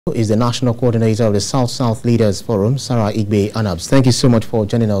Is the national coordinator of the South-South Leaders Forum, Sarah Igbe Anabs. Thank you so much for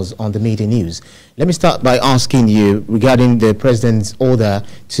joining us on the Media News. Let me start by asking you regarding the president's order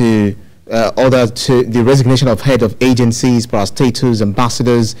to the resignation of head of agencies, parastatals,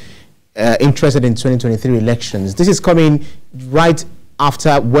 ambassadors interested in 2023 elections. This is coming right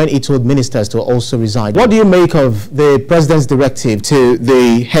after when he told ministers to also resign. What do you make of the president's directive to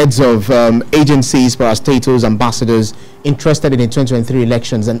the heads of agencies, parastatals, ambassadors interested in the 2023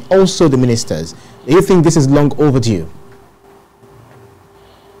 elections and also the ministers? Do you think this is long overdue?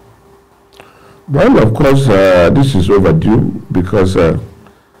 Well, of course, this is overdue because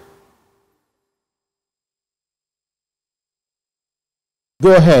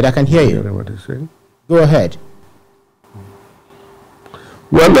Go ahead, I can hear you. What they're saying. Go ahead.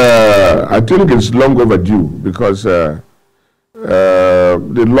 Well, I think it's long overdue because the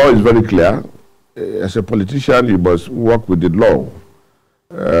law is very clear. As a politician, you must work with the law.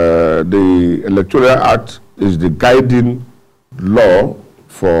 The Electoral Act is the guiding law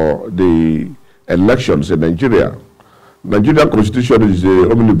for the elections in Nigeria. Nigerian Constitution is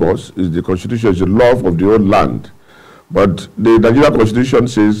the omnibus, is the Constitution, is the law of the whole land. But the Nigerian Constitution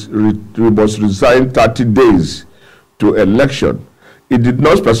says we must resign 30 days to election. It did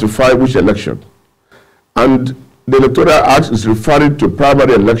not specify which election. And the Electoral Act is referring to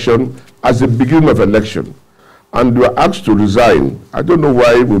primary election as the beginning of election. And we are asked to resign. I don't know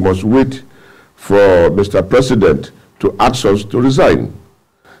why we must wait for Mr. President to ask us to resign.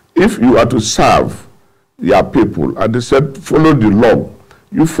 If you are to serve your people, and they said, follow the law,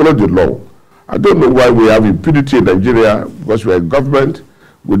 you follow the law. I don't know why we have impunity in Nigeria because we are in government.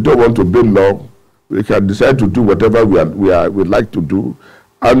 We don't want to build law. We can decide to do whatever we like to do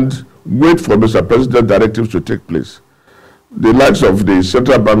and wait for Mr. President directives to take place. The likes of the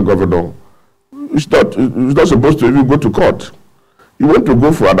central bank governor is not supposed to even go to court. You want to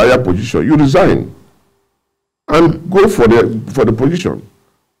go for a higher position, you resign and go for the position.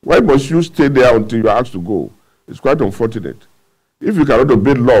 Why must you stay there until you are asked to go? It's quite unfortunate. If you cannot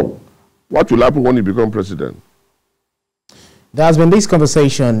obey law, what will happen when you become president? There has been this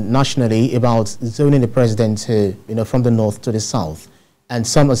conversation nationally about zoning the president to, from the north to the south. And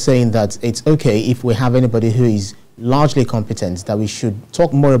some are saying that it's okay if we have anybody who is largely competent, that we should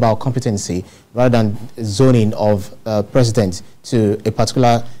talk more about competency rather than zoning of president to a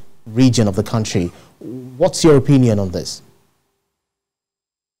particular region of the country. What's your opinion on this?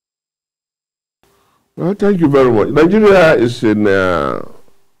 Well, thank you very much. Nigeria is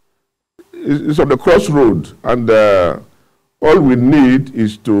on the crossroad, and all we need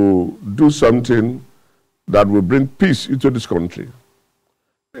is to do something that will bring peace into this country.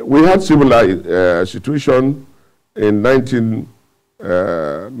 We had similar situation in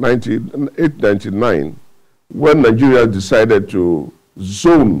 1999 when Nigeria decided to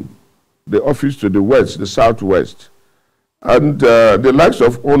zone the office to the west, the southwest. And the likes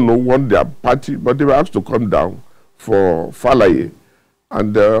of ONU won their party, but they were asked to come down for Falaye.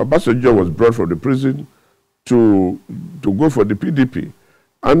 And Obasanjo was brought from the prison to go for the PDP.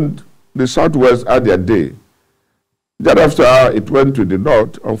 And the Southwest had their day. Thereafter, it went to the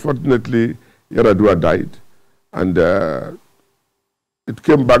North. Unfortunately, Yar'Adua died. And it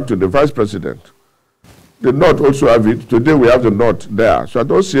came back to the Vice President. The North also have it. Today, we have the North there. So I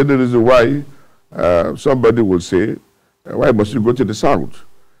don't see any reason why somebody will say, why must you go to the South?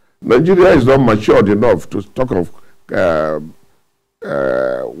 Nigeria is not matured enough to talk of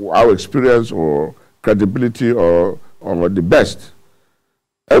our experience or credibility or the best.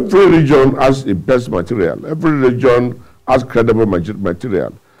 Every region has the best material. Every region has credible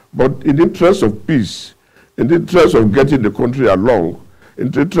material. But in the interest of peace, in the interest of getting the country along, in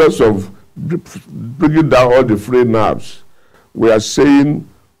the interest of bringing down all the frayed nerves, we are saying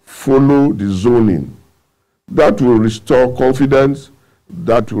follow the zoning. That will restore confidence,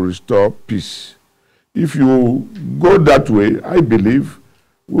 that will restore peace. If you go that way, I believe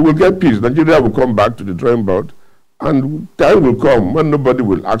we will get peace. Nigeria will come back to the drawing board, and time will come when nobody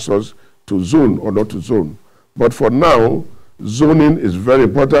will ask us to zone or not to zone. But for now, zoning is very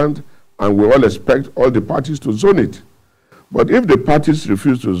important, and we all expect all the parties to zone it. But if the parties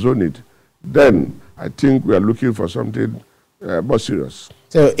refuse to zone it, then I think we are looking for something more serious.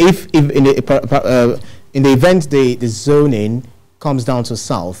 So if in the event the zoning comes down to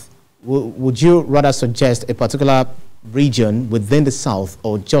south, would you rather suggest a particular region within the south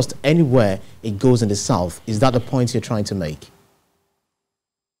or just anywhere it goes in the south? Is that the point you're trying to make?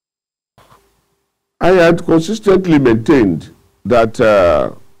 I had consistently maintained that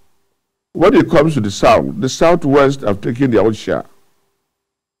when it comes to the southwest have taken their own share.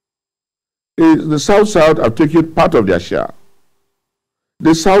 The south have taken part of their share.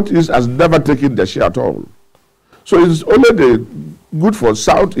 The Southeast has never taken their share at all. So it's only good for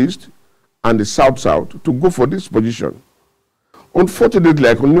Southeast and the South-South to go for this position. Unfortunately,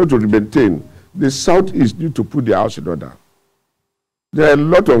 I continue to maintain the Southeast need to put their house in order. There are a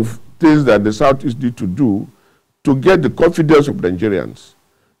lot of things that the Southeast need to do to get the confidence of Nigerians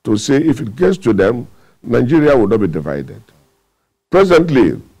to say if it gets to them, Nigeria will not be divided.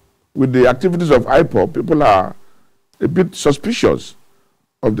 Presently, with the activities of IPOB, people are a bit suspicious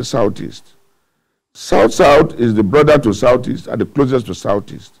of the Southeast. South-South is the brother to Southeast and the closest to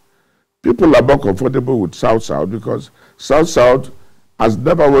Southeast. People are more comfortable with South-South because South-South has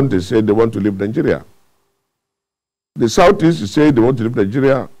never wanted to say they want to leave Nigeria. The Southeast is saying they want to leave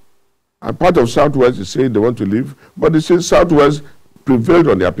Nigeria, and part of Southwest is saying they want to leave, but they say Southwest prevailed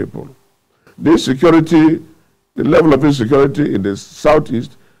on their people. The insecurity, the level of insecurity in the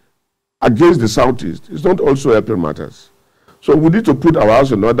Southeast against the Southeast is not also helping matters. So we need to put our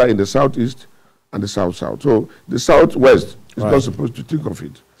house in order in the Southeast and the South-South. So the Southwest is not supposed to think of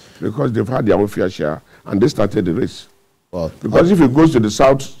it because they've had their own fair share and they started the race. Well, because if it goes to the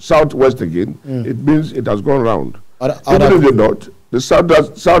Southwest again, it means it has gone round. Even if they not,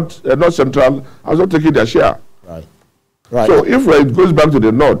 the North Central has not taken their share. Right. So if it goes back to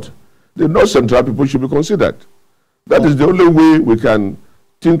the North Central people should be considered. That is the only way we can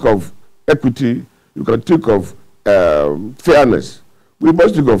think of equity, you can think of fairness. We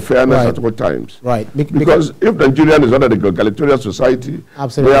must think of fairness at all times. Right. Because if Nigerian is under the egalitarian society,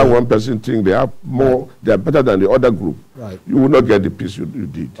 where one person thinks they have more, they are better than the other group, you will not get the peace you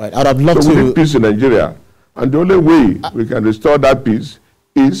did. Right. I'd have loved so we need peace in Nigeria. And the only way we can restore that peace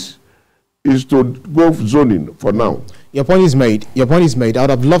is to go zoning for now. Your point is made. Your point is made. I would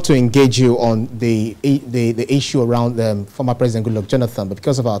have loved to engage you on the issue around former President Goodluck Jonathan, but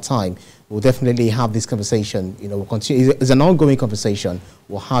because of our time, we'll definitely have this conversation. You know, we'll continue. It's an ongoing conversation.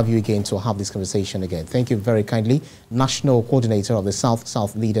 We'll have you again to have this conversation again. Thank you very kindly, National Coordinator of the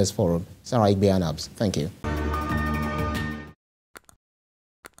South-South Leaders Forum, Sarah Igbe Anabs. Thank you.